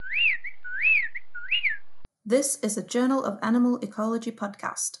This is a Journal of Animal Ecology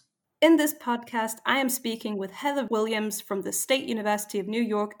podcast. In this podcast, I am speaking with Heather Williams from the State University of New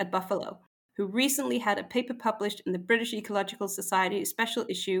York at Buffalo, who recently had a paper published in the British Ecological Society special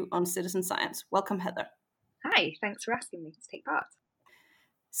issue on citizen science. Welcome, Heather. Hi, thanks for asking me to take part.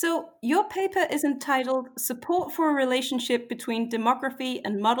 So, your paper is entitled Support for a Relationship Between Demography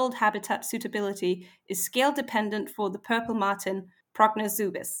and Modeled Habitat Suitability is Scale Dependent for the Purple Martin, Procnus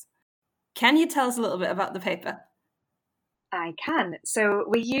zubus. Can you tell us a little bit about the paper? I can. So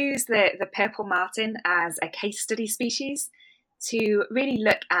we use the purple martin as a case study species to really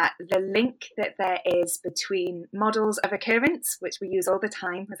look at the link that there is between models of occurrence, which we use all the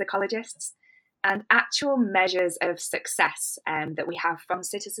time as ecologists, and actual measures of success that we have from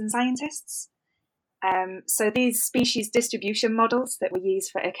citizen scientists. So these species distribution models that we use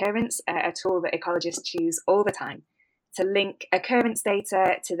for occurrence are a tool that ecologists use all the time to link occurrence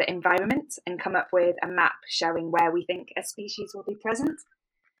data to the environment and come up with a map showing where we think a species will be present.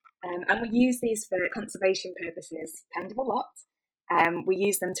 And we use these for conservation purposes kind of a lot. We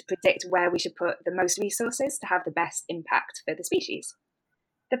use them to predict where we should put the most resources to have the best impact for the species.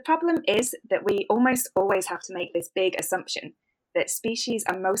 The problem is that we almost always have to make this big assumption that species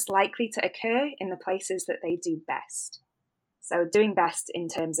are most likely to occur in the places that they do best. So doing best in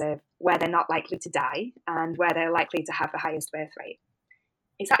terms of where they're not likely to die and where they're likely to have the highest birth rate.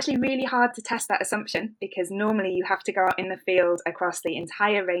 It's actually really hard to test that assumption because normally you have to go out in the field across the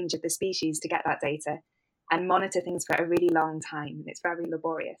entire range of the species to get that data and monitor things for a really long time. It's very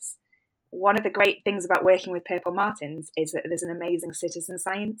laborious. One of the great things about working with purple martins is that there's an amazing citizen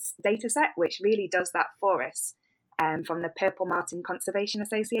science data set which really does that for us from the Purple Martin Conservation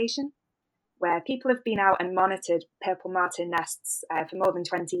Association, where people have been out and monitored purple martin nests for more than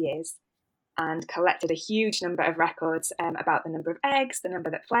 20 years and collected a huge number of records about the number of eggs, the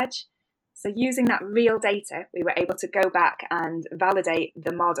number that fledge. So using that real data, we were able to go back and validate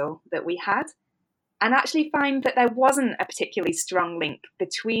the model that we had and actually find that there wasn't a particularly strong link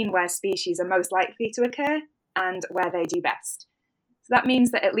between where species are most likely to occur and where they do best. So that means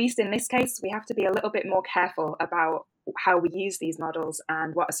that at least in this case, we have to be a little bit more careful about how we use these models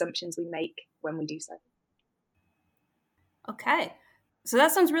and what assumptions we make when we do so. Okay, so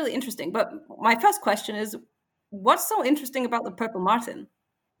that sounds really interesting. But my first question is, what's so interesting about the purple martin?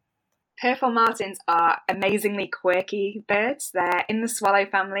 Purple martins are amazingly quirky birds. They're in the swallow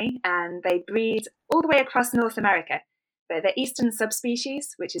family and they breed all the way across North America. But the eastern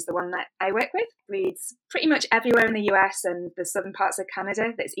subspecies, which is the one that I work with, breeds pretty much everywhere in the US and the southern parts of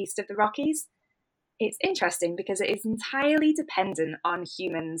Canada that's east of the Rockies. It's interesting because it is entirely dependent on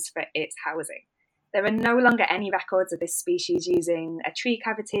humans for its housing. There are no longer any records of this species using a tree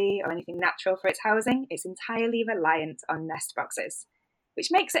cavity or anything natural for its housing. It's entirely reliant on nest boxes, which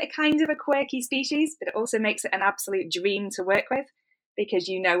makes it a kind of a quirky species, but it also makes it an absolute dream to work with because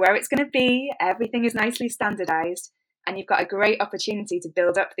you know where it's going to be, everything is nicely standardized, and you've got a great opportunity to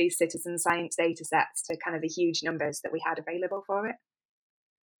build up these citizen science data sets to kind of the huge numbers that we had available for it.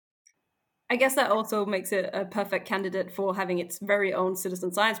 I guess that also makes it a perfect candidate for having its very own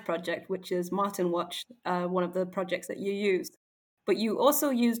citizen science project, which is Martin Watch, one of the projects that you used. But you also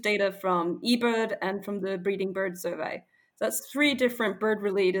use data from eBird and from the Breeding Bird Survey. So that's 3 different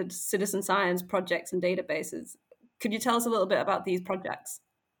bird-related citizen science projects and databases. Could you tell us a little bit about these projects?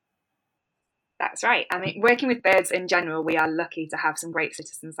 That's right. I mean, working with birds in general, we are lucky to have some great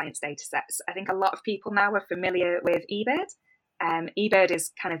citizen science data sets. I think a lot of people now are familiar with eBird. eBird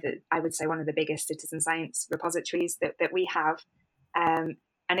is kind of, I would say, one of the biggest citizen science repositories that we have. And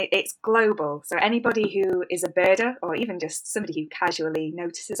it's global. So anybody who is a birder or even just somebody who casually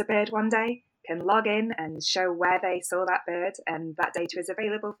notices a bird one day can log in and show where they saw that bird, and that data is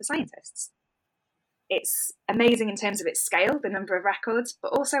available for scientists. It's amazing in terms of its scale, the number of records,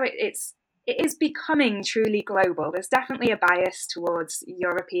 but also it is becoming truly global. There's definitely a bias towards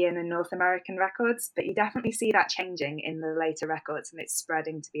European and North American records, but you definitely see that changing in the later records, and it's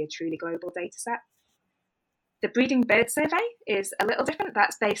spreading to be a truly global data set. The Breeding Bird Survey is a little different.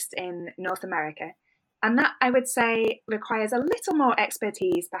 That's based in North America. And that, I would say, requires a little more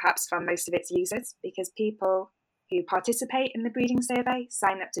expertise, perhaps, from most of its users, because people who participate in the breeding survey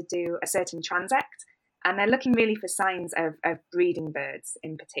sign up to do a certain transect, and they're looking really for signs of breeding birds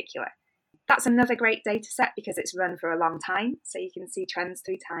in particular. That's another great data set because it's run for a long time, so you can see trends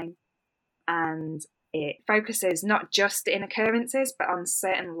through time. And it focuses not just in occurrences, but on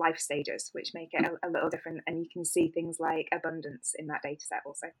certain life stages, which make it a little different. And you can see things like abundance in that data set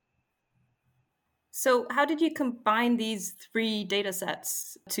also. So how did you combine these 3 data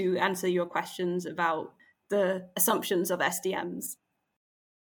sets to answer your questions about the assumptions of SDMs?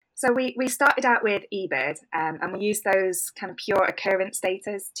 So we started out with eBird, and we used those kind of pure occurrence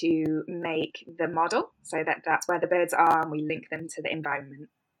data to make the model, so that's where the birds are, and we link them to the environment.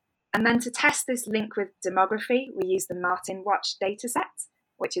 And then to test this link with demography, we used the Martin Watch dataset,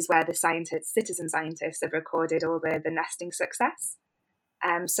 which is where the citizen scientists have recorded all the nesting success.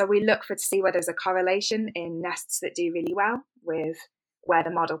 So we look to see whether there's a correlation in nests that do really well with where the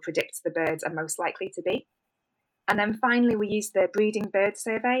model predicts the birds are most likely to be. And then finally, we use the breeding bird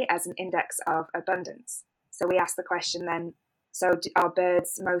survey as an index of abundance. So we ask the question then, so are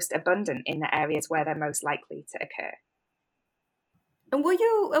birds most abundant in the areas where they're most likely to occur? And were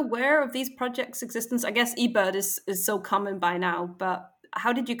you aware of these projects' existence? I guess eBird is so common by now, but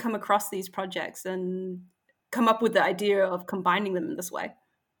how did you come across these projects and come up with the idea of combining them in this way?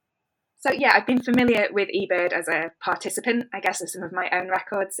 So yeah, I've been familiar with eBird as a participant, I guess, of some of my own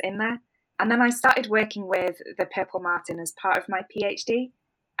records in there. And then I started working with the purple martin as part of my PhD.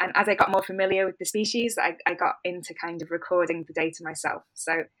 And as I got more familiar with the species, I got into kind of recording the data myself.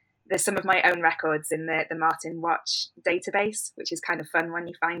 So there's some of my own records in the Martin Watch database, which is kind of fun when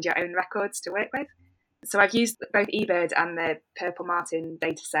you find your own records to work with. So I've used both eBird and the purple martin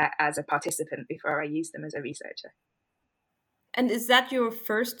dataset as a participant before I used them as a researcher. And is that your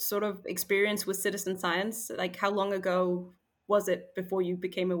first sort of experience with citizen science? Like, how long ago was it before you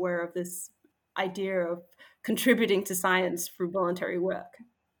became aware of this idea of contributing to science through voluntary work?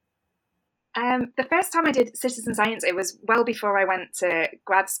 The first time I did citizen science, it was well before I went to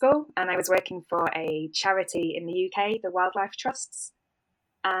grad school, and I was working for a charity in the UK, the Wildlife Trusts.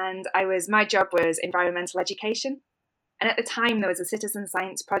 And my job was environmental education. And at the time, there was a citizen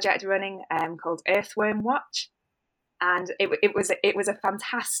science project running called Earthworm Watch. And it was a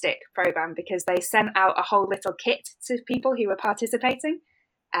fantastic program because they sent out a whole little kit to people who were participating,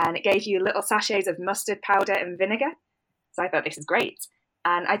 and it gave you little sachets of mustard powder and vinegar. So I thought, this is great.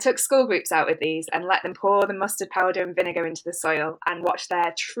 And I took school groups out with these and let them pour the mustard powder and vinegar into the soil and watch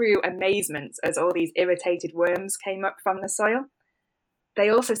their true amazement as all these irritated worms came up from the soil. They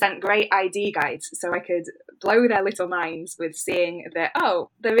also sent great ID guides, so I could blow their little minds with seeing that,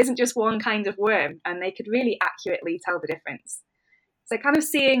 there isn't just one kind of worm, and they could really accurately tell the difference. So kind of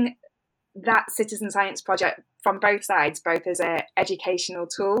seeing that citizen science project from both sides, both as an educational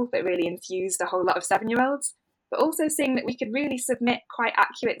tool that really infused a whole lot of 7-year-olds, but also seeing that we could really submit quite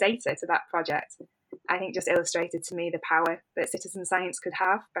accurate data to that project, I think just illustrated to me the power that citizen science could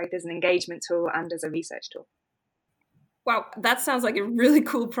have, both as an engagement tool and as a research tool. Wow, that sounds like a really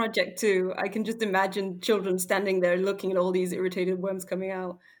cool project too. I can just imagine children standing there looking at all these irritated worms coming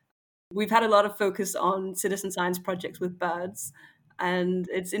out. We've had a lot of focus on citizen science projects with birds, and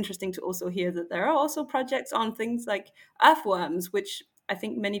it's interesting to also hear that there are also projects on things like earthworms, which I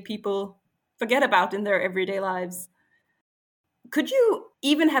think many people forget about in their everyday lives. Could you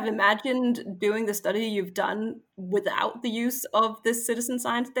even have imagined doing the study you've done without the use of this citizen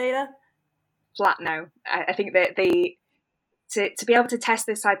science data? Flat no. I think that to be able to test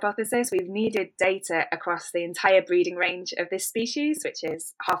this hypothesis, we've needed data across the entire breeding range of this species, which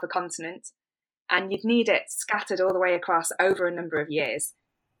is half a continent, and you'd need it scattered all the way across over a number of years.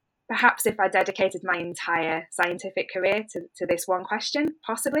 Perhaps if I dedicated my entire scientific career to this one question,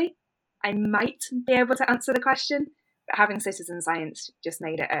 possibly, I might be able to answer the question, but having citizen science just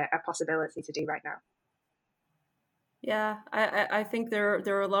made it a possibility to do right now. Yeah, I think there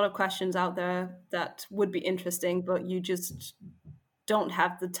are a lot of questions out there that would be interesting, but you just don't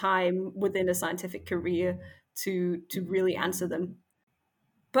have the time within a scientific career to really answer them.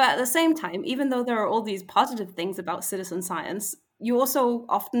 But at the same time, even though there are all these positive things about citizen science, you also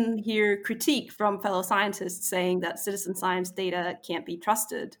often hear critique from fellow scientists saying that citizen science data can't be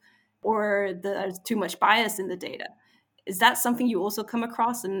trusted or there's too much bias in the data. Is that something you also come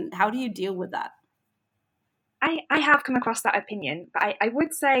across, and how do you deal with that? I have come across that opinion, but I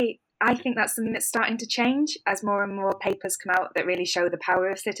would say I think that's something that's starting to change as more and more papers come out that really show the power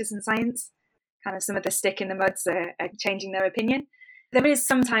of citizen science. Kind of some of the stick in the muds are changing their opinion. There is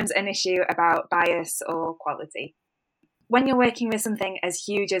sometimes an issue about bias or quality. When you're working with something as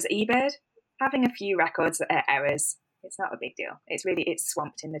huge as eBird, having a few records that are errors, it's not a big deal. It's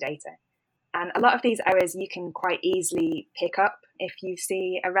swamped in the data. And a lot of these errors you can quite easily pick up. If you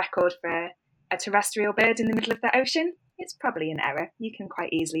see a record for a terrestrial bird in the middle of the ocean, it's probably an error. You can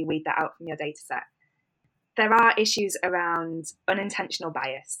quite easily weed that out from your data set. There are issues around unintentional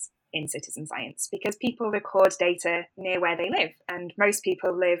bias in citizen science because people record data near where they live, and most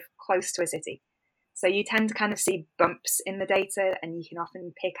people live close to a city. So you tend to kind of see bumps in the data, and you can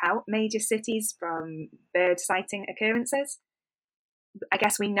often pick out major cities from bird sighting occurrences. I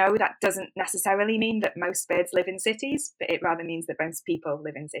guess we know that doesn't necessarily mean that most birds live in cities, but it rather means that most people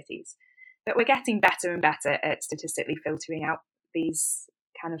live in cities. But we're getting better and better at statistically filtering out these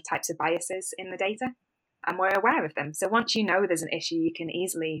kind of types of biases in the data, and we're aware of them. So once you know there's an issue, you can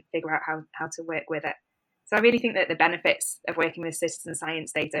easily figure out how to work with it. So I really think that the benefits of working with citizen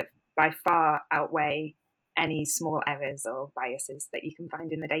science data by far outweigh any small errors or biases that you can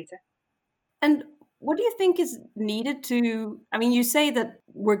find in the data. And what do you think is needed to, I mean, you say that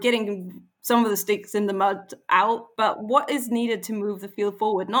we're getting some of the sticks in the mud out, but what is needed to move the field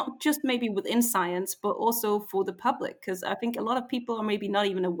forward, not just maybe within science, but also for the public? Because I think a lot of people are maybe not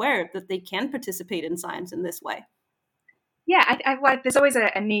even aware that they can participate in science in this way. Yeah, there's always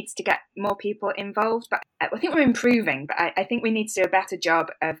a need to get more people involved, but I think we're improving, but I think we need to do a better job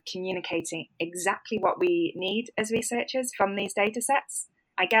of communicating exactly what we need as researchers from these data sets.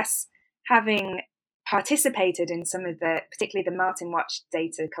 I guess having participated in some of particularly the Martin Watch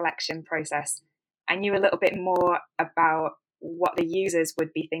data collection process, I knew a little bit more about what the users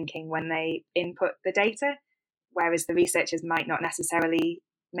would be thinking when they input the data, whereas the researchers might not necessarily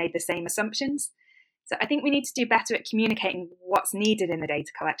made the same assumptions. So I think we need to do better at communicating what's needed in the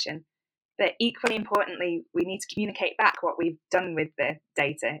data collection. But equally importantly, we need to communicate back what we've done with the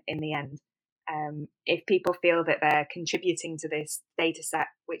data in the end. If people feel that they're contributing to this data set,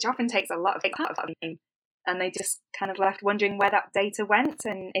 which often takes a lot of time, and they just kind of left wondering where that data went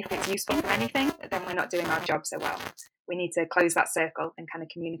and if it's useful for anything, then we're not doing our job so well. We need to close that circle and kind of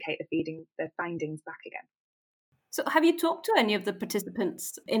communicate the findings back again. So have you talked to any of the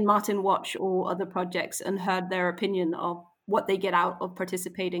participants in Martin Watch or other projects and heard their opinion of what they get out of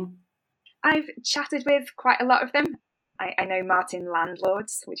participating? I've chatted with quite a lot of them. I know Martin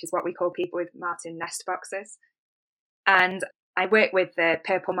landlords, which is what we call people with Martin nest boxes. And I work with the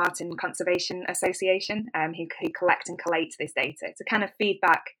Purple Martin Conservation Association, who collect and collate this data to kind of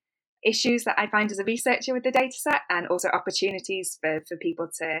feedback issues that I find as a researcher with the data set, and also opportunities for people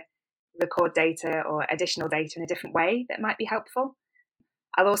to record data or additional data in a different way that might be helpful.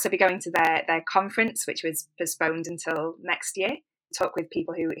 I'll also be going to their conference, which was postponed until next year, talk with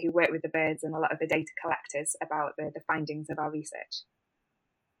people who work with the birds and a lot of the data collectors about the findings of our research.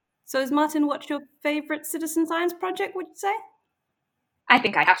 So is Martin Watch your favourite citizen science project, would you say? I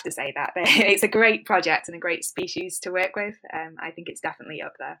think I have to say that. It's a great project and a great species to work with. I think it's definitely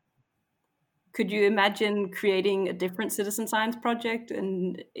up there. Could you imagine creating a different citizen science project?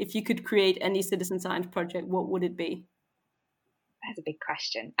 And if you could create any citizen science project, what would it be? That's a big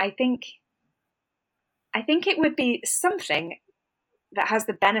question. I think it would be something that has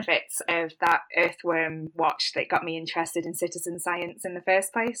the benefits of that earthworm watch that got me interested in citizen science in the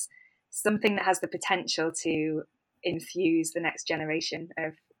first place. Something that has the potential to infuse the next generation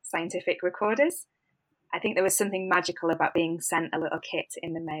of scientific recorders. I think there was something magical about being sent a little kit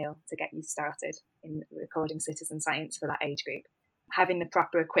in the mail to get you started in recording citizen science for that age group. Having the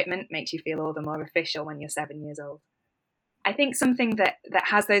proper equipment makes you feel all the more official when you're 7 years old. I think something that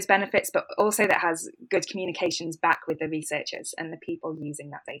has those benefits, but also that has good communications back with the researchers and the people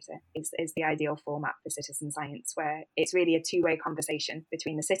using that data is the ideal format for citizen science, where it's really a two-way conversation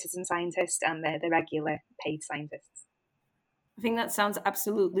between the citizen scientist and the regular paid scientists. I think that sounds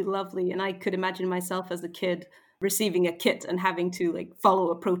absolutely lovely. And I could imagine myself as a kid receiving a kit and having to follow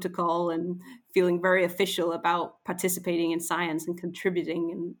a protocol and feeling very official about participating in science and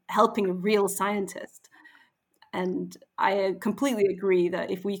contributing and helping a real scientist. And I completely agree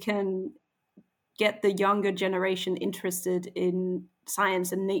that if we can get the younger generation interested in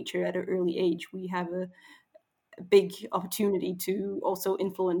science and nature at an early age, we have a big opportunity to also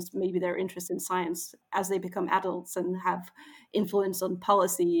influence maybe their interest in science as they become adults and have influence on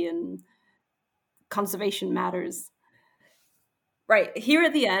policy and conservation matters. Right, here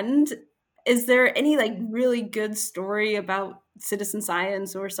at the end, is there any really good story about citizen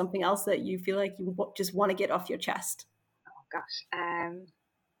science or something else that you feel like you just want to get off your chest? Oh gosh,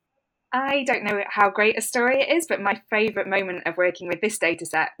 I don't know how great a story it is, but my favourite moment of working with this data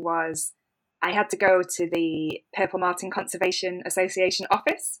set was I had to go to the Purple Martin Conservation Association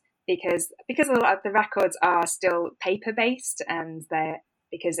office because a lot of the records are still paper-based, and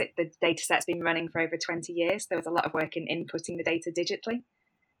because the data set's been running for over 20 years, there was a lot of work in inputting the data digitally.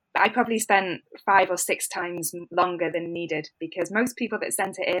 But I probably spent 5 or 6 times longer than needed because most people that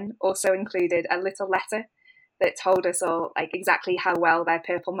sent it in also included a little letter that told us all exactly how well their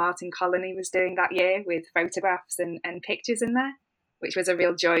Purple Martin colony was doing that year, with photographs and pictures in there, which was a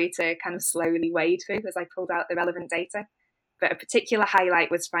real joy to kind of slowly wade through as I pulled out the relevant data. But a particular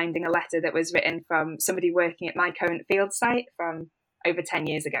highlight was finding a letter that was written from somebody working at my current field site from over 10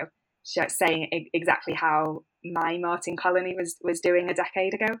 years ago, saying exactly how my martin colony was doing a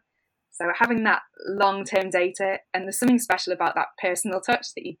decade ago. So having that long-term data, and there's something special about that personal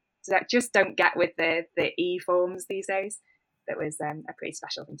touch that you just don't get with the e-forms these days. That was a pretty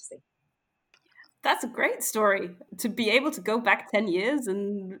special thing to see. That's a great story, to be able to go back 10 years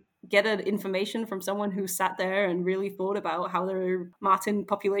and get information from someone who sat there and really thought about how their martin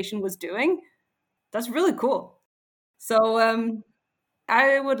population was doing. That's really cool. So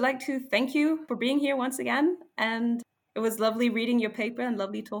I would like to thank you for being here once again. And it was lovely reading your paper and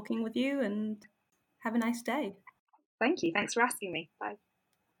lovely talking with you, and have a nice day. Thank you. Thanks for asking me. Bye.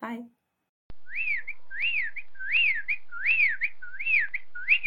 Bye.